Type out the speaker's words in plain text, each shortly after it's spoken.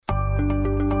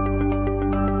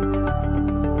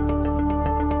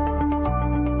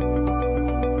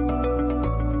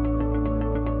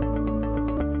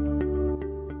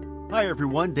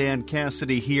everyone, Dan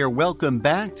Cassidy here. Welcome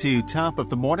back to Top of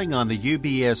the Morning on the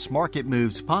UBS Market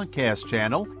Moves podcast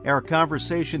channel. Our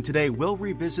conversation today will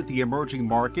revisit the emerging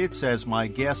markets as my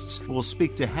guests will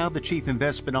speak to how the Chief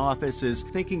Investment Office is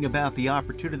thinking about the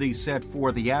opportunity set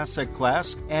for the asset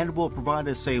class and will provide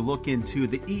us a look into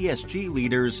the ESG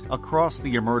leaders across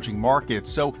the emerging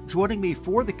markets. So joining me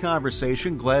for the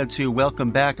conversation, glad to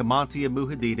welcome back Amantia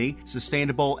Muhidini,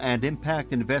 Sustainable and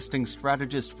Impact Investing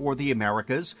Strategist for the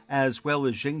Americas, as well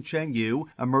as Jingchen Yu,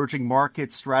 Emerging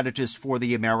Market Strategist for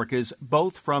the Americas,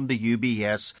 both from the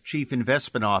UBS Chief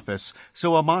Investment Office.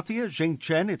 So Amantia,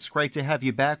 Jingchen, it's great to have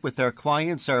you back with our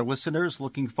clients, our listeners.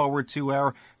 Looking forward to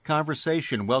our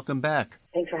conversation. Welcome back.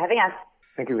 Thanks for having us.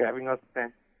 Thank you for having us,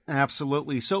 Dan.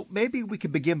 Absolutely. So maybe we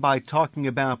could begin by talking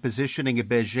about positioning a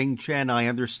bit. Jingchen, I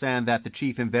understand that the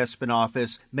Chief Investment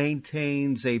Office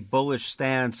maintains a bullish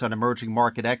stance on emerging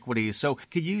market equities. So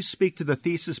could you speak to the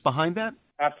thesis behind that?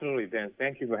 Absolutely, Dan.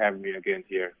 Thank you for having me again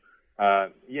here.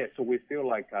 So we still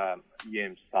like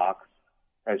EM stocks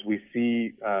as we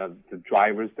see the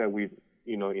drivers that we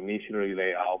initially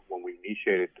laid out when we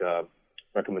initiated the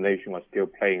recommendation are still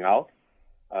playing out.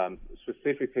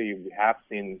 Specifically, we have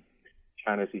seen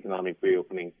China's economic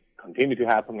reopening continue to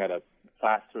happen at a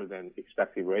faster than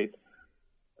expected rate.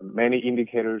 Many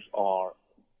indicators are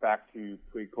back to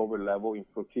pre-COVID level, in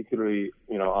particularly,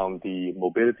 on the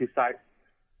mobility side.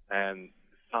 And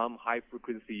some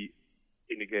high-frequency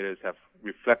indicators have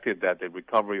reflected that the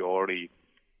recovery already,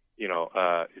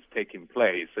 is taking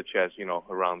place, such as,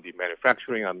 around the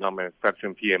manufacturing and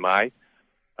non-manufacturing PMI.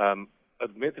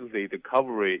 Admittedly, the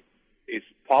recovery is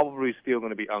probably still going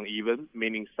to be uneven,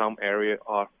 meaning some areas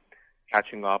are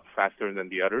catching up faster than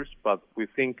the others. But we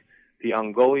think the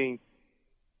ongoing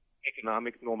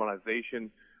economic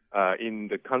normalization in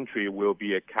the country will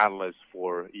be a catalyst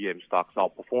for EM stocks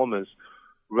outperformance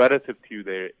relative to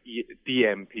their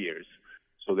DM peers.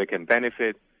 So they can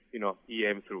benefit,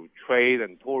 EM through trade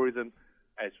and tourism,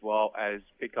 as well as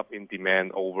pick up in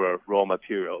demand over raw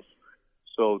materials.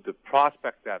 So the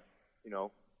prospect that,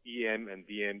 EM and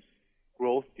DM's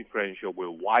growth differential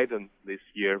will widen this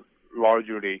year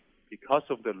largely because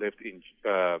of the lift in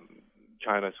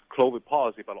China's COVID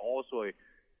policy, but also a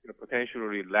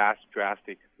potentially less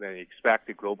drastic than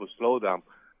expected global slowdown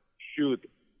should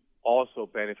also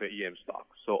benefit EM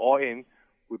stocks. So all in,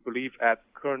 we believe at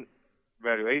current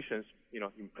valuations,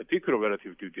 in particular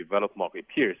relative to developed market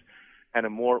peers, and a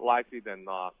more likely than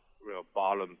not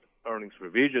bottom earnings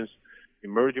revisions,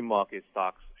 emerging market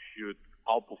stocks should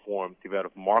outperform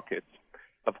developed markets.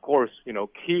 Of course,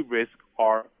 key risks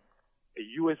are a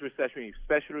U.S. recession,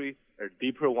 especially a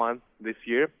deeper one this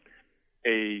year,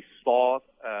 a stalled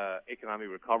economic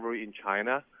recovery in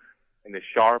China, and a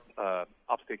sharp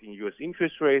uptick in U.S.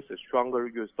 interest rates, a stronger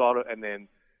U.S. dollar, and then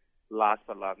last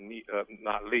but not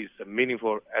least, a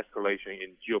meaningful escalation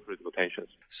in geopolitical tensions.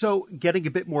 So getting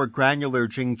a bit more granular,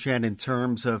 Jingchen, in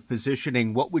terms of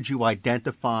positioning, what would you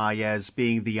identify as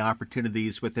being the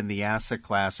opportunities within the asset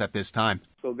class at this time?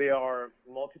 So there are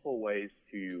multiple ways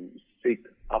to seek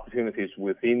opportunities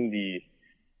within the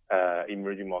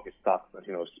emerging market stock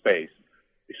space.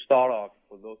 To start off,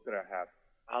 for those that have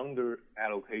under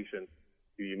allocation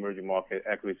to emerging market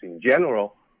equities in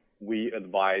general, we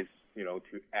advise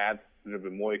to add a little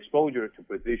bit more exposure to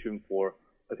position for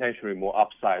potentially more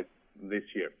upside this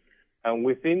year. And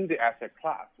within the asset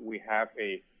class, we have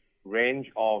a range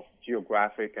of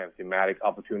geographic and thematic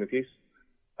opportunities.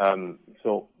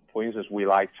 So, for instance, we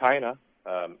like China.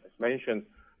 As mentioned,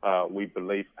 we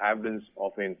believe evidence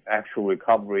of an actual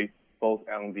recovery, both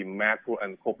on the macro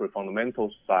and corporate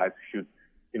fundamentals side, should,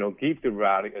 give the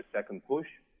rally a second push.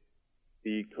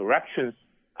 The corrections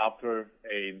after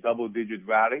a double-digit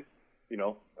rally,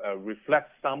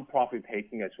 reflect some profit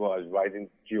taking as well as rising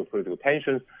geopolitical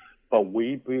tensions. But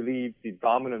we believe the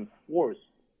dominant force,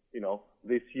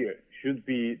 this year should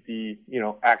be the,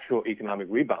 actual economic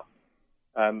rebound.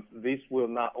 This will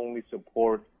not only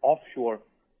support offshore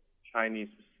Chinese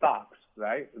stocks,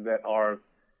 right, that are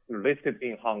listed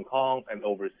in Hong Kong and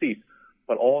overseas,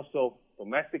 but also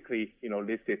domestically,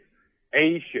 listed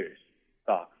A-shares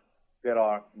stocks that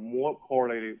are more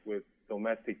correlated with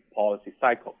domestic policy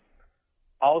cycle.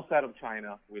 Outside of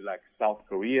China, we like South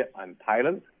Korea and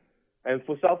Thailand. And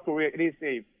for South Korea, it is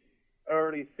a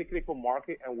early cyclical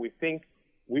market, and we think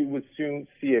we would soon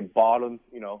see a bottom,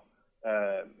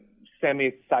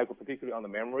 semi-cycle, particularly on the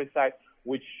memory side,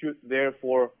 which should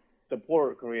therefore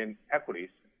support Korean equities.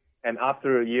 And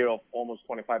after a year of almost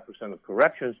 25% of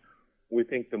corrections, we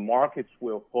think the markets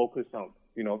will focus on,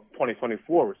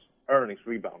 2024's earnings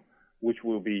rebound, which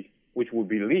we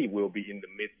believe will be in the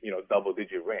mid,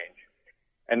 double-digit range.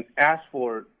 And as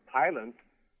for Thailand,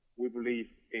 we believe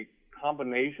a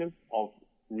combination of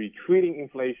retreating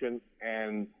inflation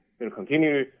and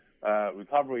continued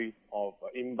recovery of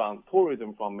inbound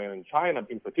tourism from mainland China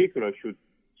in particular should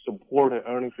support an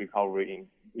earnings recovery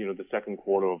in the second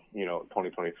quarter of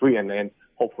 2023, and then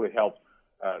hopefully help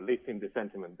lifting the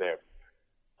sentiment there.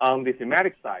 On the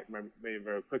thematic side, very,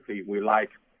 very quickly, we like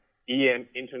EM,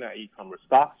 internet e-commerce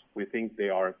stocks. We think they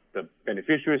are the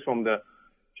beneficiaries from the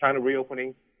China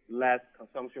reopening, led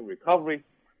consumption recovery,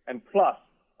 and plus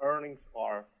earnings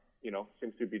are,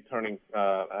 seems to be turning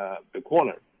the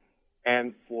corner.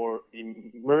 And for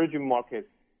emerging markets,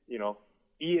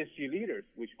 ESG leaders,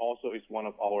 which also is one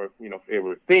of our,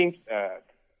 favorite themes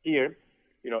here,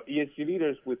 ESG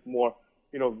leaders with more,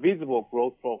 visible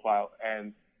growth profile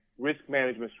and risk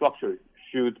management structure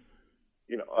should,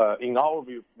 in our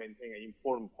view, maintain an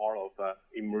important part of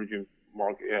emerging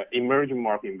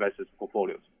market investors'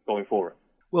 portfolios going forward.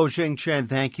 Well, Jing-Chen,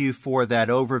 thank you for that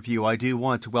overview. I do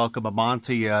want to welcome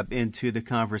Amantia into the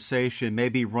conversation,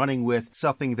 maybe running with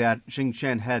something that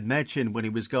Jing-Chen had mentioned when he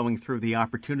was going through the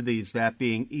opportunities, that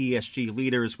being ESG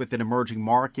leaders within emerging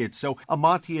markets. So,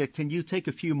 Amantia, can you take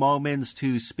a few moments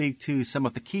to speak to some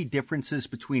of the key differences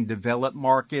between developed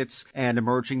markets and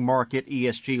emerging market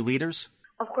ESG leaders?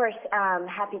 Of course,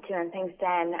 happy to, and thanks,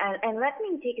 Dan. And let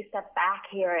me take a step back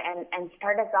here and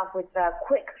start us off with a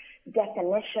quick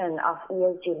definition of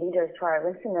ESG leaders to our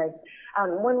listeners.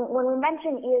 When we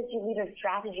mention ESG leader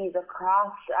strategies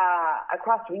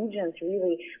across regions,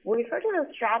 really, we refer to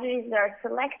those strategies that are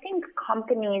selecting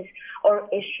companies or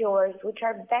issuers which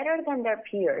are better than their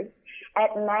peers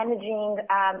at managing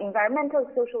environmental,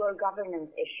 social, or governance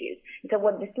issues. So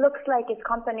what this looks like is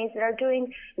companies that are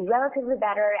doing relatively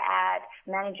better at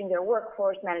managing their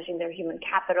workforce, managing their human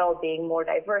capital, being more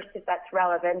diverse if that's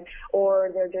relevant, or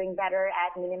they're doing better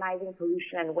at minimizing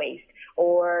pollution and waste,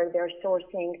 or they're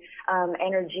sourcing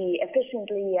energy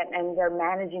efficiently and they're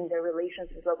managing their relations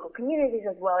with local communities,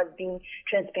 as well as being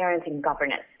transparent in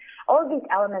governance. All of these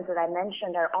elements that I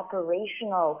mentioned are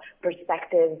operational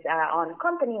perspectives on a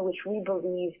company, which we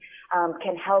believe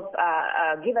can help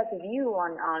give us a view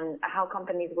on how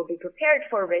companies will be prepared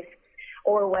for risks,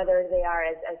 or whether they are,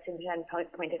 as Jing-Chen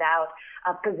pointed out,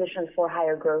 positioned for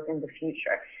higher growth in the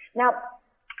future. Now,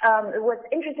 what's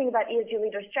interesting about ESG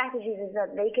leader strategies is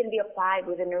that they can be applied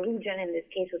within a region, in this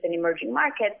case within emerging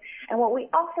markets. And what we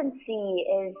often see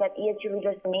is that ESG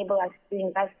leaders enable us to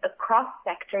invest across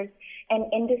sectors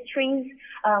and industries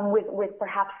with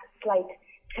perhaps slight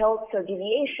tilts or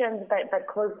deviations, but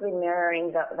closely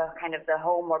mirroring the kind of the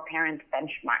home or parent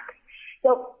benchmarks.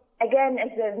 So again, as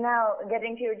now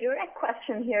getting to your direct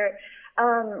question here,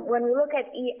 when we look at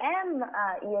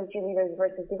ESG leaders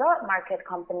versus developed market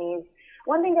companies,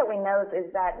 one thing that we note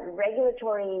is that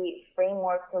regulatory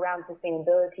frameworks around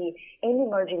sustainability in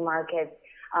emerging markets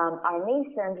are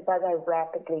nascent, but are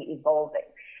rapidly evolving.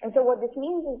 And so what this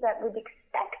means is that we'd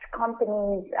expect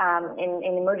companies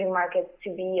in emerging markets to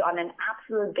be on an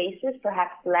absolute basis,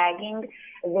 perhaps lagging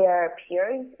their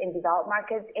peers in developed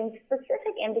markets in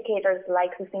specific indicators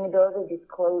like sustainability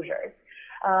disclosures.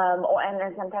 And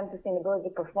then sometimes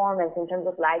sustainability performance in terms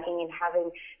of lagging and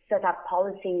having set up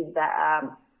policies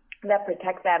that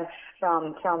protect them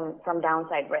from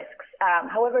downside risks.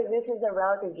 However, this is a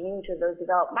relative view to those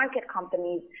developed market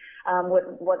companies.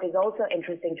 What is also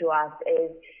interesting to us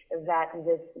is that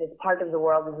this part of the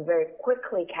world is very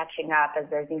quickly catching up as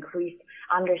there's increased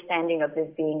understanding of this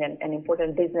being an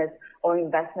important business or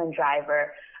investment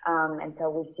driver. And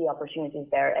so we see opportunities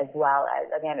there as well,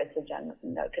 as Jing-Chen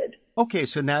noted. Okay,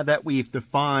 so now that we've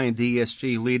defined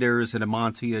ESG leaders, and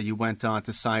Amantia, you went on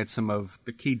to cite some of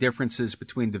the key differences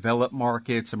between developed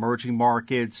markets, emerging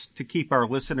markets. To keep our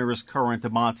listeners current,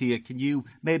 Amantia, can you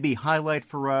maybe highlight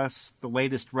for us the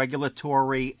latest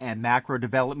regulatory and macro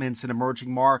developments in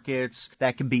emerging markets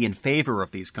that can be in favor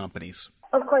of these companies?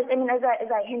 Of course, I mean, as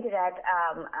I hinted at,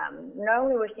 not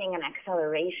only we're seeing an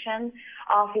acceleration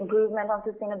of improvement on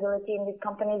sustainability in these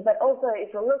companies, but also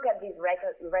if you look at these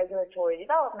regulatory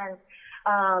developments,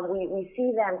 we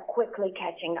see them quickly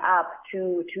catching up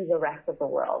to the rest of the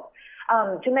world.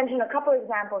 To mention a couple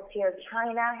examples here,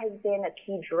 China has been a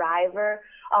key driver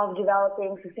of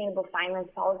developing sustainable finance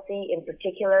policy, in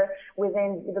particular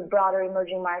within the broader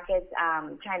emerging markets.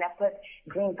 China put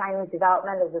green finance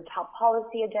development as a top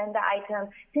policy agenda item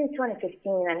since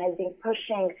 2015 and has been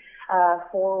pushing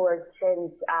forward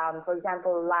since, for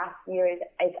example, last year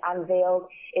it unveiled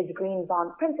its green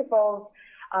bond principles.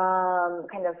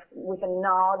 kind of with a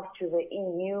nod to the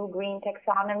EU green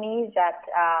taxonomy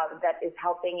that is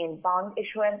helping in bond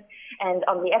issuance. And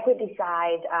on the equity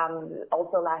side,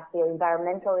 also last year,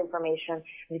 environmental information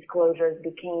disclosures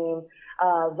became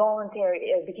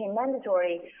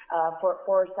mandatory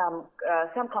for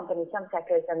some companies, some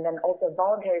sectors, and then also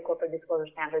voluntary corporate disclosure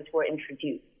standards were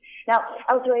introduced. Now,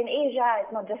 elsewhere in Asia,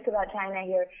 it's not just about China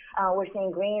here. We're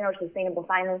seeing green or sustainable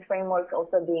finance frameworks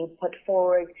also being put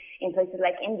forward in places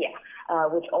like India,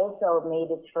 which also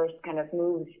made its first kind of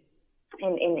moves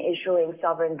in issuing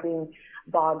sovereign green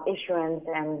bond issuance,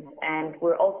 and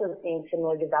we're also seeing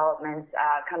similar developments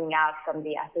coming out from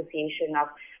the Association of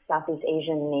Southeast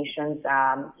Asian Nations,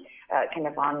 kind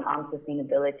of on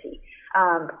sustainability.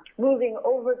 Moving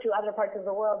over to other parts of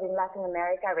the world, in Latin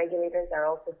America, regulators are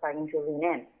also starting to lean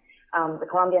in. The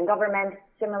Colombian government,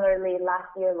 similarly, last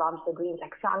year launched the green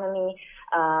taxonomy,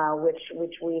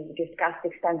 which we've discussed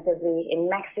extensively. In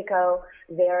Mexico,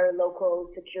 their local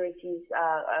securities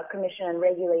commission and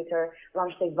regulator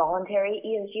launched a voluntary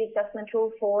ESG assessment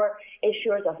tool for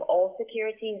issuers of all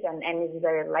securities, and it's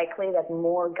very likely that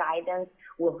more guidance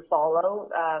will follow,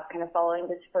 kind of following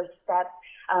this first step.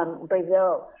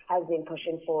 Brazil has been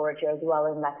pushing forward here as well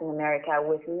in Latin America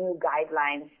with new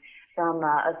guidelines from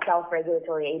a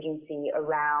self-regulatory agency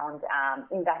around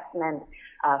investment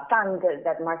funds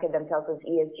that market themselves as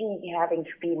ESG, having to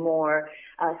be more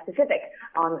specific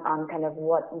on kind of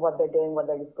what they're doing, what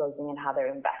they're disclosing, and how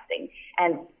they're investing.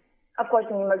 And of course,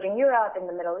 in emerging Europe, in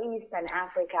the Middle East, and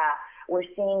Africa, we're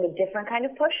seeing a different kind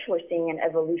of push. We're seeing an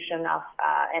evolution of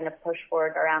and a push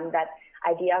forward around that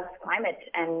idea of climate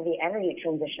and the energy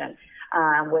transition,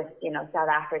 with South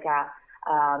Africa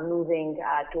moving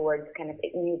towards kind of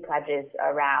new pledges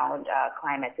around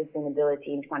climate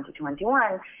sustainability in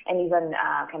 2021, and even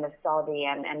kind of Saudi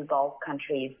and Gulf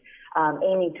countries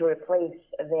aiming to replace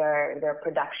their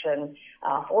production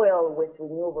of oil with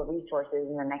renewable resources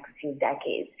in the next few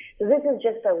decades. So this is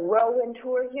just a whirlwind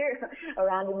tour here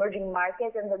around emerging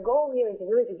markets, and the goal here is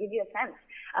really to give you a sense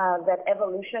that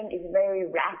evolution is very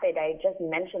rapid. I just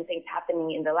mentioned things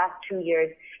happening in the last 2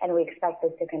 years, and we expect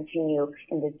this to continue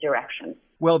in this direction.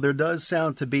 Well, there does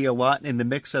sound to be a lot in the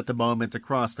mix at the moment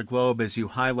across the globe, as you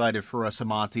highlighted for us,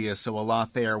 Amantia. So a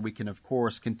lot there we can, of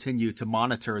course, continue to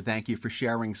monitor. Thank you for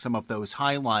sharing some of those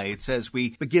highlights. As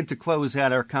we begin to close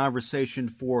out our conversation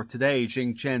for today,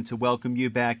 Jing-Chen, to welcome you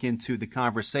back into the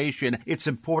conversation. It's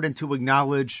important to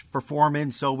acknowledge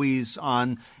performance always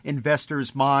on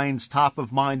investors' minds, top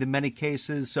of mind in many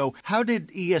cases. So how did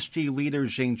ESG leader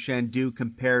Jing-Chen do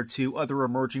compared to other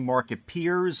emerging market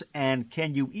peers? And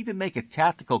can you even make a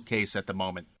tactical case at the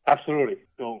moment? Absolutely.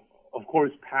 So, of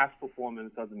course, past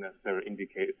performance doesn't necessarily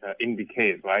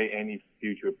indicate right, any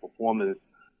future performance,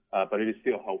 but it is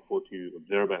still helpful to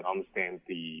observe and understand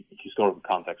the historical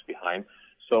context behind.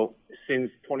 So,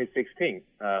 since 2016,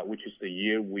 which is the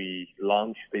year we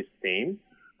launched this theme,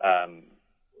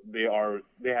 there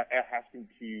has been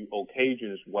 2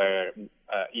 occasions where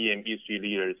EM ESG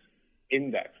leaders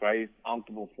index, right,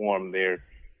 underperformed their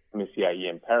MSCI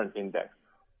EM parent index.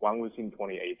 One was in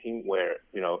 2018, where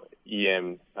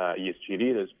EM ESG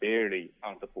leaders barely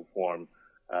underperformed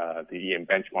the EM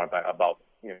benchmark by about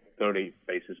 30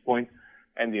 basis points,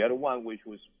 and the other one, which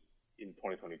was in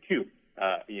 2022,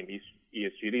 EM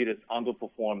ESG leaders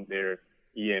underperformed their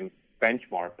EM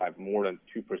benchmark by more than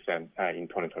 2% in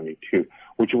 2022,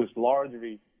 which was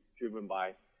largely driven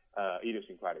by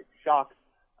idiosyncratic shocks,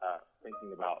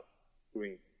 thinking about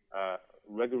doing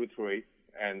regulatory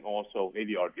and also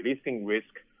ADR delisting risk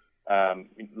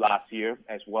last year,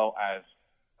 as well as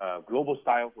global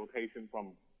style rotation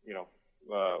from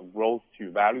growth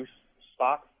to value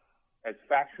stocks. As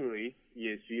factually,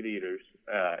 ESG leaders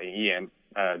in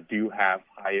EM do have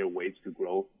higher weights to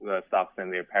growth stocks than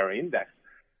their parent index.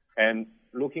 And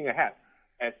looking ahead,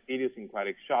 as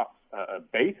idiosyncratic shocks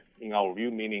abate, in our view,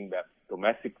 meaning that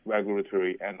domestic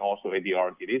regulatory and also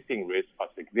ADR delisting risks are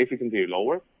significantly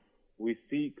lower, we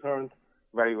see current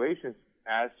valuations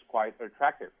as quite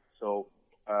attractive. So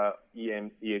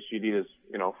EM ESG leaders,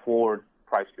 forward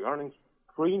price to earnings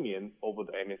premium over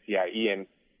the MSCI EM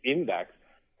index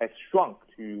has shrunk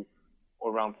to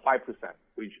around 5%,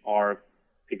 which are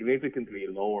significantly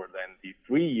lower than the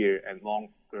 3-year and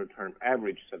longer-term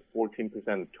average at 14%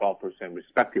 and 12%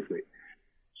 respectively.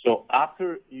 So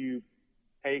after you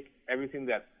take everything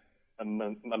that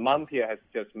Amantia has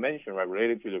just mentioned, right,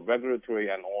 related to the regulatory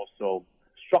and also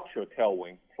structural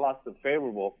tailwind, plus the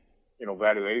favorable,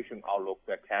 valuation outlook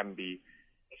that can be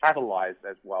catalyzed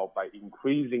as well by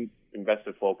increasing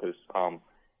investor focus on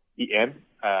EM,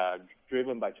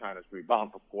 driven by China's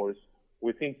rebound, of course,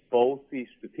 we think both the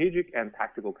strategic and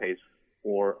tactical case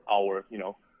for our,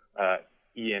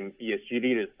 ESG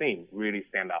leaders theme really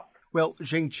stand out. Well,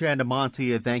 Jing Chen and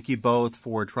Amantia, thank you both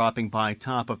for dropping by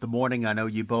Top of the Morning. I know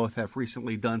you both have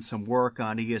recently done some work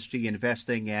on ESG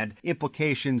investing and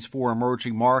implications for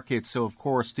emerging markets. So, of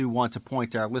course, do want to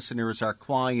point our listeners, our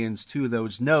clients, to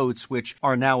those notes, which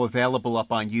are now available up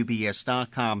on ubs.com/CIO.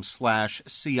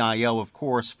 Of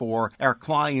course, for our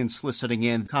clients listening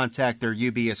in, contact their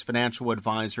UBS financial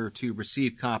advisor to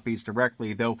receive copies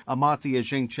directly. Though, Amantia,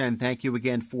 Jing Chen, thank you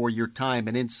again for your time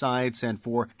and insights and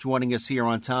for joining us here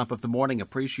on Top of the Morning.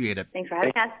 Appreciate it. Thanks for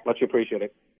having us. Much appreciated.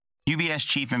 UBS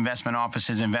Chief Investment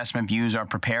Office's investment views are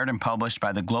prepared and published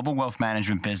by the global wealth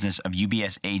management business of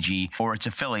UBS AG or its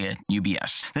affiliate,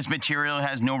 UBS. This material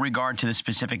has no regard to the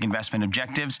specific investment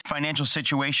objectives, financial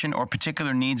situation, or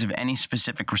particular needs of any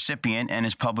specific recipient and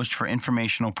is published for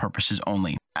informational purposes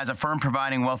only. As a firm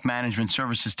providing wealth management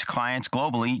services to clients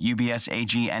globally, UBS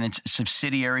AG and its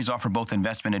subsidiaries offer both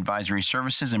investment advisory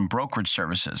services and brokerage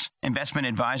services. Investment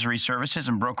advisory services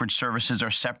and brokerage services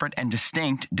are separate and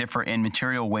distinct, differ in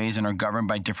material ways, and are governed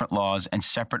by different laws and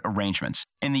separate arrangements.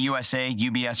 In the USA,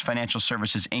 UBS Financial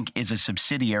Services, Inc. is a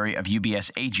subsidiary of UBS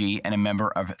AG and a member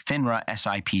of FINRA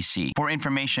SIPC. For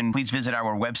information, please visit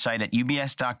our website at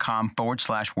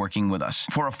ubs.com/working with us.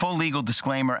 For a full legal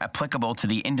disclaimer applicable to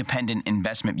the independent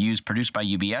investment views produced by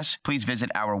UBS, please visit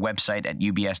our website at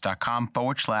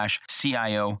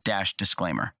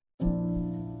ubs.com/CIO-disclaimer.